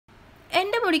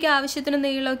എൻ്റെ മുടിക്ക് ആവശ്യത്തിന്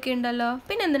നീളമൊക്കെ ഉണ്ടല്ലോ,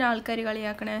 പിന്നെ എന്തിനാ ആൾക്കാർ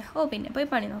കളിയാക്കണേ? ഓ പിന്നെ പോയി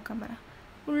പണി നോക്കാൻ പറ,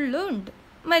 ഉള്ളും ഉണ്ട്,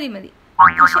 മതി.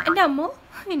 പക്ഷെ എൻ്റെ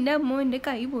അമ്മോ എൻ്റെ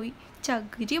കൈ പോയി,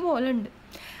 ചകിരി പോലെ ഉണ്ട്.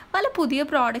 പല പുതിയ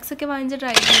പ്രോഡക്റ്റ്സ് ഒക്കെ വാങ്ങിച്ച്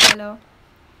ട്രൈ ചെയ്താലോ?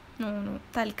 നോ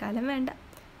തൽക്കാലം വേണ്ട.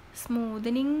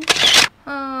 സ്മൂതനിങ്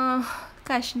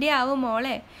കഷ്ടി ആവും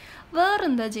മോളെ.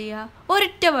 വേറെന്താ ചെയ്യുക?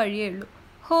 ഒരൊറ്റ വഴിയേ ഉള്ളൂ,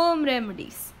 home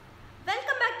remedies.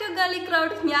 Welcome back to gully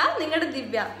crowd. ഞാൻ നിങ്ങളുടെ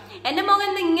ദിവ്യ. എൻ്റെ മുഖം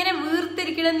എന്താ ഇങ്ങനെ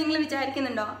വീർത്തിരിക്കണം നിങ്ങൾ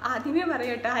വിചാരിക്കുന്നുണ്ടോ? ആദ്യമേ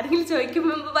പറയട്ടോ, ആരെങ്കിലും ചോദിക്കുമ്പോൾ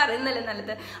മുമ്പ് പറയുന്നല്ലേ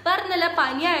നല്ലത്. വേറൊന്നല്ല,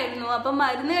 പനിയായിരുന്നു. അപ്പം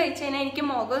മരുന്ന് കഴിച്ചു കഴിഞ്ഞാൽ എനിക്ക്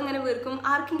മുഖം ഇങ്ങനെ വീർക്കും.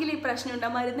 ആർക്കെങ്കിലും ഈ പ്രശ്നം ഉണ്ടോ?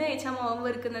 മരുന്ന് കഴിച്ചാൽ മുഖം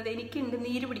വീർക്കുന്നത്? എനിക്കുണ്ട്,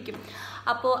 നീര് പിടിക്കും.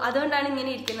 അപ്പോൾ അതുകൊണ്ടാണ് ഇങ്ങനെ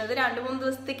ഇരിക്കുന്നത്. 2-3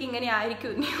 ദിവസത്തേക്ക് ഇങ്ങനെ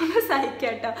ആയിരിക്കും, ഇനി ഒന്ന്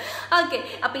സഹിക്കാട്ടോ. ഓക്കെ,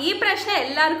 അപ്പോൾ ഈ പ്രശ്നം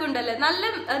എല്ലാവർക്കും ഉണ്ടല്ലോ. നല്ല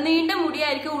നീണ്ട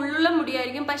മുടിയായിരിക്കും, ഉള്ളുള്ള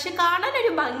മുടിയായിരിക്കും, പക്ഷെ കാണാൻ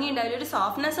ഒരു ഭംഗി ഉണ്ടാവില്ല, ഒരു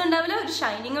സോഫ്റ്റ്നെസ് ഉണ്ടാവില്ല, ഒരു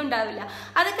ഷൈനിങ് ഉണ്ടാവില്ല.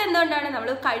 അതൊക്കെ എന്തുകൊണ്ടാണ്? നമ്മൾ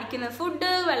കഴിക്കുന്ന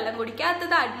ഫുഡ്, വെള്ളം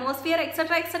കുടിക്കാത്തത്, അറ്റ്മോസ്ഫിയർ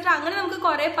എക്സെട്ര അങ്ങനെ നമുക്ക്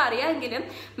കുറേ പറയാമെങ്കിലും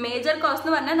മേജർ കോസ്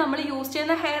എന്ന് പറഞ്ഞാൽ നമ്മൾ യൂസ്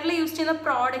ചെയ്യുന്ന ഹെയറിൽ യൂസ് ചെയ്യുന്ന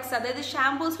പ്രോഡക്ട്സ്, അതായത്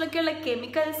ഷാംപൂസിലൊക്കെയുള്ള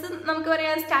കെമിക്കൽസ്, നമുക്ക്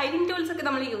പറയാം സ്റ്റൈലിംഗ് ടൂൾസ് ഒക്കെ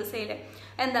നമ്മൾ യൂസ് ചെയ്യില്ലേ,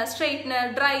 എന്താ സ്ട്രെയിറ്റ്നർ,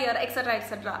 ഡ്രയർ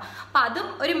എക്സെട്ര. അപ്പം അതും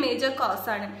ഒരു മേജർ കോസ്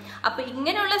ആണ്. അപ്പം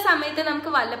ഇങ്ങനെയുള്ള സമയത്ത്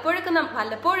നമുക്ക്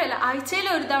വല്ലപ്പോഴല്ല, ആഴ്ചയിൽ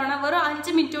ഒരു തവണ വെറും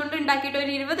 5 മിനിറ്റ് കൊണ്ട് ഉണ്ടാക്കിയിട്ട്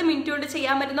ഒരു 20 മിനിറ്റ് കൊണ്ട്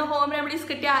ചെയ്യാൻ പറ്റുന്ന ഹോം റെമഡീസ്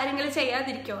കിട്ടിയ ആരെങ്കിലും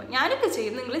ചെയ്യാതിരിക്കുമോ? ഞാനൊക്കെ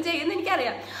ചെയ്യും, നിങ്ങൾ ചെയ്യുന്ന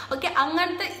എനിക്കറിയാം. ഓക്കെ,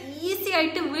 അങ്ങനത്തെ ഈസി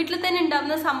ആയിട്ട് വീട്ടിൽ തന്നെ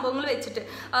ഉണ്ടാകുന്ന സംഭവങ്ങൾ വെച്ചിട്ട്,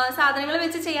 സാധനങ്ങൾ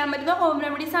വെച്ച് ചെയ്യാൻ പറ്റുന്ന ഹോം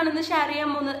റെമഡീസ് ആണെന്ന് ഷെയർ ചെയ്യാൻ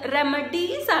പോകുന്നത്.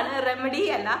 റെമഡീസ് ആണ്, റെമഡി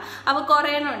അല്ല. അപ്പോൾ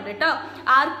കുറേ എണ്ണം ഉണ്ട് കേട്ടോ.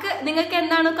 നിങ്ങൾക്ക്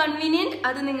എന്താണോ കൺവീനിയൻറ്റ്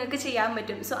അത് നിങ്ങൾക്ക് ചെയ്യാൻ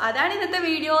പറ്റും. സോ അതാണ് ഇന്നത്തെ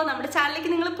വീഡിയോ. നമ്മുടെ ചാനലിലേക്ക്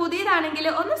നിങ്ങൾ പുതിയതാണെങ്കിൽ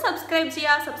ഒന്ന് സബ്സ്ക്രൈബ്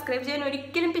ചെയ്യുക. സബ്സ്ക്രൈബ് ചെയ്യാൻ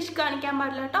ഒരിക്കലും പിശ് കാണിക്കാൻ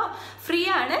പാടില്ല കേട്ടോ, ഫ്രീ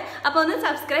ആണ്. അപ്പോൾ ഒന്ന്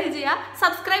സബ്സ്ക്രൈബ് ചെയ്യുക.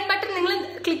 സബ്സ്ക്രൈബ് ബട്ടൺ നിങ്ങൾ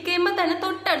ക്ലിക്ക് ചെയ്യുമ്പോൾ തന്നെ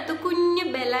തൊട്ടടുത്ത് കുഞ്ഞ്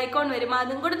ബെല്ലൈക്കോൺ വരും,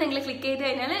 അതും കൂടെ നിങ്ങൾ ക്ലിക്ക് ചെയ്ത്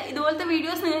കഴിഞ്ഞാൽ ഇതുപോലത്തെ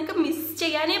വീഡിയോസ് നിങ്ങൾക്ക് മിസ്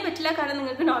ചെയ്യാനേ പറ്റില്ല. കാരണം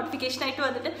നിങ്ങൾക്ക് നോട്ടിഫിക്കേഷൻ ആയിട്ട്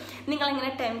വന്നിട്ട്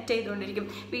നിങ്ങളിങ്ങനെ ടെംപ്റ്റ് ചെയ്തുകൊണ്ടിരിക്കും.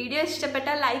 വീഡിയോ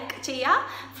ഇഷ്ടപ്പെട്ടാൽ ലൈക്ക് ചെയ്യുക.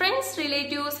 ഫ്രണ്ട്സ്,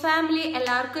 റിലേറ്റീവ്സ്, ഫാമിലി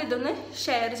എല്ലാവർക്കും ഇതൊന്ന്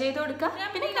ഷെയർ ചെയ്ത് കൊടുക്കുക.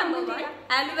 പിന്നെ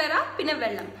ആലുവേറ, പിന്നെ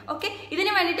വെള്ളം. ഓക്കെ,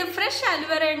 ഇതിന് വേണ്ടിയിട്ട് ഫ്രഷ്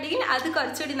ആലുവേറ ഉണ്ടെങ്കിൽ അത്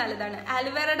കുറച്ചുകൂടി നല്ലതാണ്.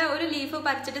 ആലുവേറയുടെ ഒരു ലീഫ്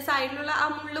പറിച്ചിട്ട് സൈഡിലുള്ള ആ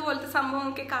മുള്ളു പോലത്തെ സംഭവം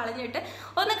ഒക്കെ കളഞ്ഞിട്ട്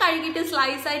ഒന്ന് കഴുകിയിട്ട്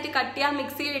സ്ലൈസ് ആയിട്ട് കട്ട് ചെയ്യുക,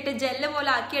 മിക്സിയിലിട്ട് ജെല്ല്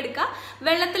പോലെ ആക്കിയെടുക്കുക,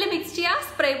 വെള്ളത്തിൽ മിക്സ് ചെയ്യുക,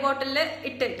 സ്പ്രേ ബോട്ടിലിൽ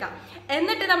ഇട്ടെടുക്കുക.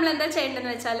 എന്നിട്ട് നമ്മൾ എന്താ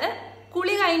ചെയ്യേണ്ടതെന്ന് വെച്ചാൽ,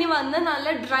 കുളി കഴിഞ്ഞ് വന്ന് നല്ല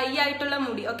ഡ്രൈ ആയിട്ടുള്ള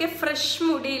മുടി, ഓക്കെ, ഫ്രഷ്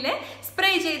മുടിയിൽ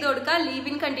സ്പ്രേ ചെയ്ത് കൊടുക്കുക,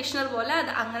 ലീവ്-ഇൻ കണ്ടീഷണർ പോലെ.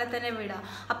 അത് അങ്ങനെ തന്നെ വിടുക.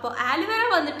 അപ്പോൾ ആലുവേറ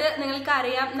വന്നിട്ട്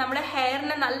നിങ്ങൾക്കറിയാം നമ്മുടെ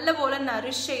ഹെയറിനെ നല്ലപോലെ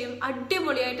നറിഷ് ചെയ്യും,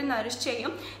 അടിപൊളിയായിട്ട് നറിഷ്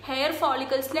ചെയ്യും. ഹെയർ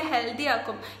ഫോളിക്കിൾസിനെ ഹെൽത്തി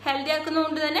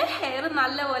ആക്കുന്നതുകൊണ്ട് തന്നെ ഹെയർ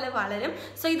നല്ലപോലെ വളരും.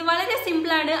 സോ ഇത് വളരെ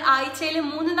സിമ്പിളാണ്. ആഴ്ചയിൽ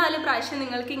 3-4 പ്രാവശ്യം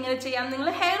നിങ്ങൾക്ക് ഇങ്ങനെ ചെയ്യാം. നിങ്ങൾ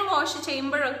ഹെയർ വാഷ്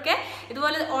ചെയ്യുമ്പോഴൊക്കെ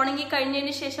ഇതുപോലെ ഉണങ്ങി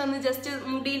കഴിഞ്ഞതിന് ശേഷം ഒന്ന് ജസ്റ്റ്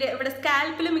മുടിയിൽ ഇവിടെ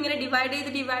സ്കാൽപ്പിലും ഇങ്ങനെ ഡിവൈഡ്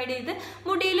ചെയ്ത്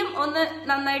മുടിയിലും ഒന്ന്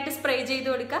നന്നായിട്ട് സ്പ്രേ ചെയ്ത്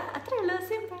കൊടുക്കുക. അത്രയുള്ള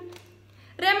simple.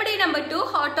 Remedy number 2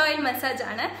 hot oil massage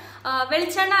ആണ്.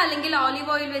 വെളിച്ചെണ്ണ അല്ലെങ്കിൽ ഓലിവ്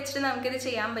ഓയിൽ വെച്ചിട്ട് നമുക്കിത്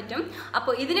ചെയ്യാൻ പറ്റും.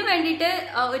 അപ്പോൾ ഇതിന് വേണ്ടിയിട്ട്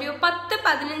ഒരു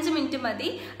 10-15 മിനിറ്റ് മതി.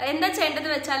 എന്താ ചെയ്യേണ്ടത്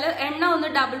വെച്ചാൽ, എണ്ണ ഒന്ന്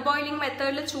ഡബിൾ ബോയിലിംഗ്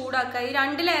മെത്തേഡിൽ ചൂടാക്കുക. ഈ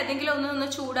രണ്ടിലേതെങ്കിലും ഒന്ന്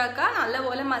ചൂടാക്കുക,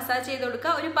 നല്ലപോലെ മസാജ് ചെയ്ത്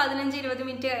കൊടുക്കുക. ഒരു 15-20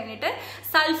 മിനിറ്റ് കഴിഞ്ഞിട്ട്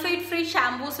സൾഫേറ്റ് ഫ്രീ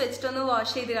ഷാംപൂസ് വെച്ചിട്ടൊന്ന്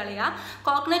വാഷ് ചെയ്ത് കളയുക.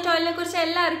 കോക്കനട്ട് ഓയിലിനെ കുറിച്ച്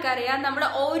എല്ലാവർക്കും അറിയാം. നമ്മുടെ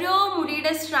ഓരോ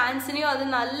മുടിയുടെ സ്ട്രാൻഡ്സിനെയും അത്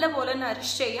നല്ലപോലെ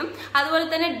നറിഷ് ചെയ്യും. അതുപോലെ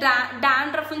തന്നെ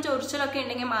ഡാൻഡ്രഫും ചൊറിച്ചിലൊക്കെ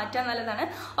ഉണ്ടെങ്കിൽ മാറ്റാൻ നല്ലതാണ്.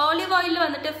 ഓലിവ് ഓയിലിൽ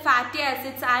വന്നിട്ട് fatty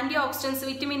acids, anti oxidants,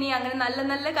 vitamin E അങ്ങനെ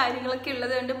നല്ല കാര്യങ്ങളൊക്കെ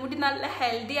ഉള്ളത് കൊണ്ട് മുടി നല്ല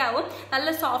ഹെൽത്തി ആവും,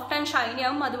 നല്ല സോഫ്റ്റ് ആൻഡ് ഷൈനി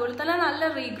ആവും. അതുപോലെ തന്നെ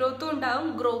നല്ല റീഗ്രോത്തും ഉണ്ടാവും,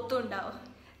 ഗ്രോത്തും ഉണ്ടാവും.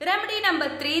 റെമഡി നമ്പർ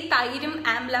 3 തൈരും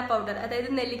ആംല പൗഡർ, അതായത്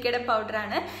നെല്ലിക്കയുടെ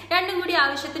പൗഡറാണ്. രണ്ടും കൂടി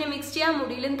ആവശ്യത്തിന് മിക്സ് ചെയ്യുക,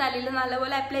 മുടിയിലും തലയിലും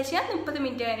നല്ലപോലെ അപ്ലൈ ചെയ്യുക. 30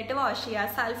 മിനിറ്റ് കഴിഞ്ഞിട്ട് വാഷ് ചെയ്യുക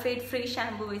സൾഫേറ്റ് ഫ്രീ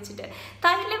ഷാമ്പൂ വെച്ചിട്ട്.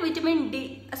 തൈരിൽ vitamin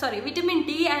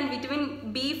D and vitamin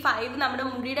B5 നമ്മുടെ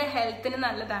മുടിയുടെ ഹെൽത്തിന്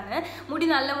നല്ലതാണ്. മുടി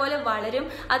നല്ലപോലെ വളരും.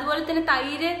 അതുപോലെ തന്നെ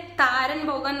തൈര് താരൻ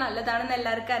പോകാൻ നല്ലതാണെന്ന്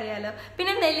എല്ലാവർക്കും അറിയാലോ.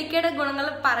 പിന്നെ നെല്ലിക്കയുടെ ഗുണങ്ങൾ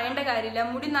പറയേണ്ട കാര്യമില്ല.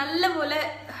 മുടി നല്ലപോലെ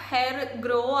ഹെയർ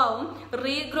ഗ്രോ ആവും,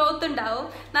 റീഗ്രോത്ത് ഉണ്ടാവും,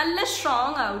 നല്ല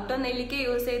സ്ട്രോങ് ആവും കേട്ടോ നെല്ലിക്ക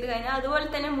യൂസ് ചെയ്ത് കഴിഞ്ഞാൽ. അതുപോലെ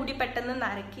തന്നെ മുടി പെട്ടെന്ന്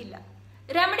നരക്കില്ല.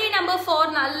 റെമഡി നമ്പർ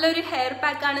 4 നല്ലൊരു ഹെയർ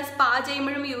പാക്കാണ്. സ്പാ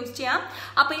ചെയ്യുമ്പോഴും യൂസ് ചെയ്യാം.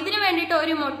 അപ്പോൾ ഇതിന് വേണ്ടിയിട്ട്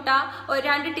ഒരു മുട്ട,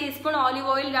 2 ടീസ്പൂൺ ഓലിവ്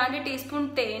ഓയിൽ, 2 ടീസ്പൂൺ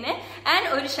തേന് ആൻഡ്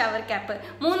ഒരു ഷവർ ക്യാപ്പ്,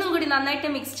 മൂന്നും കൂടി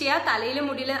നന്നായിട്ട് മിക്സ് ചെയ്യുക. തലയിലും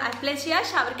മുടിയിൽ അപ്ലൈ ചെയ്യുക.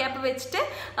 ഷവർ ക്യാപ്പ് വെച്ചിട്ട്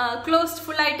ക്ലോസ്ഡ്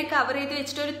ഫുള്ളായിട്ട് കവർ ചെയ്ത്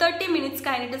വെച്ചിട്ട് ഒരു 30 മിനിറ്റ്സ്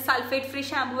കഴിഞ്ഞിട്ട് സൾഫേറ്റ് ഫ്രീ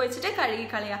ഷാമ്പൂ വെച്ചിട്ട് കഴുകി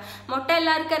കളയുക. മുട്ട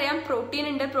എല്ലാവർക്കും അറിയാം, പ്രോട്ടീൻ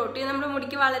ഉണ്ട്. പ്രോട്ടീൻ നമ്മുടെ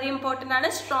മുടിക്ക് വളരെ ഇമ്പോർട്ടൻ്റ് ആണ്.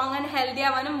 സ്ട്രോങ് ആൻഡ് ഹെൽത്തി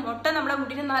ആവാനും മുട്ട നമ്മുടെ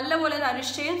മുടിനെ നല്ലപോലെ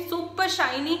നറിഷ് ചെയ്യും. Super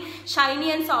Shiny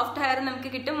and soft hair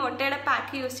നമുക്ക് കിട്ടും. മുട്ടയുടെ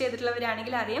യൂസ്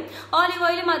ചെയ്തിട്ടുള്ളവരാണെങ്കിൽ അറിയാം. ഓലിവ്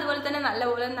ഓയിലും അതുപോലെ തന്നെ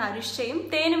നല്ലപോലെ നറിഷ് ചെയ്യും.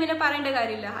 തേനും പിന്നെ പറയേണ്ട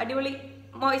കാര്യമില്ല, അടിപൊളി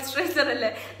മോയ്സ്ചറൈസർ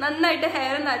അല്ലേ, നന്നായിട്ട്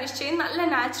ഹെയർ നറിഷ് ചെയ്യും, നല്ല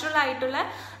നാച്ചുറൽ ആയിട്ടുള്ള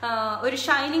ഒരു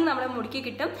ഷൈനിങ് നമ്മുടെ മുടിക്ക്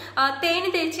കിട്ടും. തേന്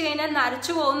തേച്ച് കഴിഞ്ഞാൽ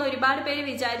നരച്ചു പോകുന്ന ഒരുപാട് പേര്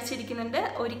വിചാരിച്ചിരിക്കുന്നുണ്ട്,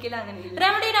 ഒരിക്കലും അങ്ങനെ.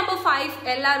 റെമഡി നമ്പർ 5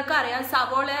 എല്ലാവർക്കും അറിയാം,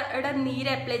 സവോളയുടെ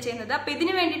നീര് അപ്ലൈ ചെയ്യുന്നത്. അപ്പൊ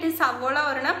ഇതിന് വേണ്ടിയിട്ട് സവോള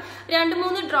ഒരെണ്ണം,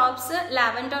 2-3 ഡ്രോപ്സ്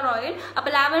ലാവൻഡർ ഓയിൽ.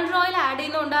 അപ്പൊ ലാവൻഡർ ഓയിൽ ആഡ്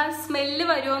ചെയ്യുന്നതുകൊണ്ട് ആ സ്മെല്ല്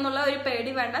വരുമോ എന്നുള്ള ഒരു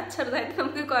പേടി വേണ്ട, ചെറുതായിട്ട്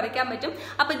നമുക്ക് കുറയ്ക്കാൻ പറ്റും.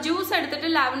 അപ്പൊ ജ്യൂസ് എടുത്തിട്ട്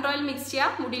ലാവൻഡർ ഓയിൽ മിക്സ്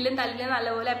ചെയ്യുക, മുടിയിലും തലയിലും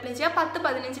നല്ലപോലെ അപ്ലൈ ചെയ്യുക.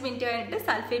 10-15 മിനിറ്റ് കഴിഞ്ഞിട്ട്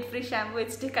സൾഫേറ്റ് ഫ്രീ ഷാമ്പു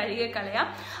വെച്ചിട്ട് കഴുകി കളയാം.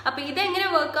 അപ്പൊ ഇതെങ്ങനെ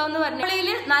വർക്ക് ആവുമെന്ന് പറഞ്ഞാൽ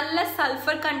നല്ല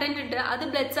സൾഫർ കണ്ടന്റ് ഉണ്ട്, അത്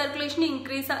ബ്ലഡ് സർക്കുലേഷൻ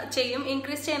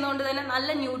ഇൻക്രീസ് ചെയ്യുന്നതുകൊണ്ട് തന്നെ നല്ല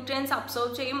ന്യൂട്രിയൻസ്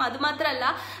അബ്സോർബ് ചെയ്യും. അത് മാത്രമല്ല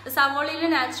സവോളയിൽ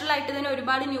നാച്ചുറൽ ആയിട്ട് തന്നെ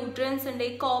ഒരുപാട് ന്യൂട്രിയൻസ് ഉണ്ട്,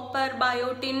 ഈ copper,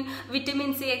 biotin,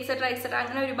 vitamin C etcetera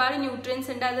അങ്ങനെ ഒരുപാട്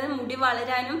ന്യൂട്രിയൻസ് ഉണ്ട്. അത് മുടി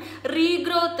വളരാനും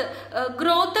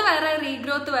ഗ്രോത്ത് വേറെ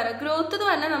റീഗ്രോത്ത് വേറെ. ഗ്രോത്ത് എന്ന്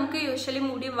പറഞ്ഞാൽ നമുക്ക് യൂഷ്വലി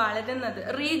മുടി വളരുന്നത്,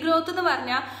 റീഗ്രോത്ത് എന്ന്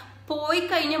പറഞ്ഞാൽ പോയി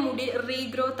കഴിഞ്ഞ മുടി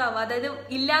റീഗ്രോത്ത് ആവുക, അതായത്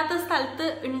ഇല്ലാത്ത സ്ഥലത്ത്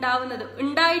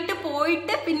ഉണ്ടായിട്ട്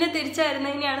പോയിട്ട് പിന്നെ തിരിച്ചു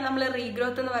വരുന്നതിനെയാണ് നമ്മൾ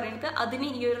റീഗ്രോത്ത് എന്ന് പറയുന്നത്. അതിന്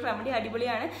ഈ ഒരു റെമഡി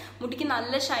അടിപൊളിയാണ്, മുടിക്ക്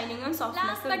നല്ല ഷൈനിങ്ങും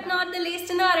സോഫ്റ്റ്നെസ്സും. ബട്ട് നോട്ട് ദ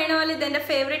ലീസ്റ്റ് എന്ന് പറയുന്ന പോലെ ഇതെന്റെ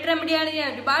ഫേവറേറ്റ് റെമഡിയാണ്, ഞാൻ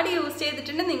ഒരുപാട് യൂസ്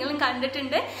ചെയ്തിട്ടുണ്ട്, നിങ്ങളും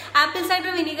കണ്ടിട്ടുണ്ട്. ആപ്പിൾ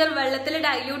സൈഡർ വിനീഗർ വെള്ളത്തിൽ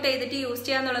ഡൈല്യൂട്ട് ചെയ്തിട്ട് യൂസ്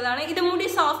ചെയ്യാന്നുള്ളതാണ്. ഇത് മുടി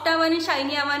സോഫ്റ്റ് ആവാനും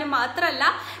ഷൈനി ആവാനും മാത്രമല്ല,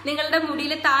 നിങ്ങളുടെ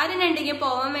മുടിയിൽ താരനുണ്ടെങ്കിൽ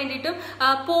പോകാൻ വേണ്ടിയിട്ടും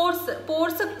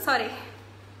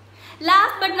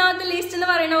last but not the least എന്ന്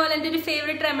പറയുന്ന പോലെ എൻ്റെ ഒരു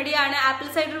ഫേവറേറ്റ് റെമഡിയാണ് ആപ്പിൾ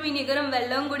സൈഡർ വിനീഗറും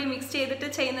വെള്ളവും കൂടി മിക്സ് ചെയ്തിട്ട്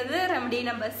ചെയ്യുന്നത്, റെമഡി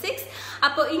നമ്പർ 6.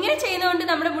 അപ്പോൾ ഇങ്ങനെ ചെയ്യുന്നതുകൊണ്ട്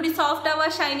നമ്മുടെ മുടി സോഫ്റ്റ് ആവുക,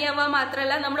 ഷൈനി ആവുക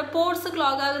മാത്രമല്ല, നമ്മുടെ പോർസ്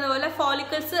ക്ലോഗ് ആകുന്ന പോലെ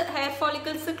ഹെയർ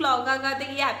ഫോളിക്കിൾസ് ക്ലോഗ് ആകാതെ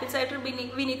ഈ ആപ്പിൾ സൈഡർ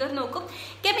വിനീഗർ നോക്കും.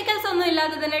 കെമിക്കൽസ് ഒന്നും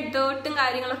ഇല്ലാതെ തന്നെ ഡേർട്ടും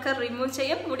കാര്യങ്ങളൊക്കെ റിമൂവ്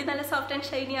ചെയ്യും, മുടി നല്ല സോഫ്റ്റ് ആൻഡ്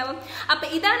ഷൈനി ആവും. അപ്പോൾ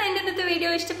ഇതാണ് എൻ്റെ ഇന്നത്തെ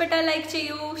വീഡിയോ. ഇഷ്ടപ്പെട്ടാൽ ലൈക്ക്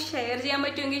ചെയ്യൂ, ഷെയർ ചെയ്യാൻ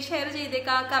പറ്റുമെങ്കിൽ ഷെയർ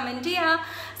ചെയ്തേക്കാം, കമൻറ്റ് ചെയ്യുക,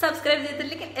 സബ്സ്ക്രൈബ്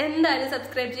ചെയ്തിട്ടില്ലെങ്കിൽ എന്തായാലും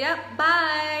സബ്സ്ക്രൈബ് ചെയ്യുക.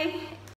 ബൈ.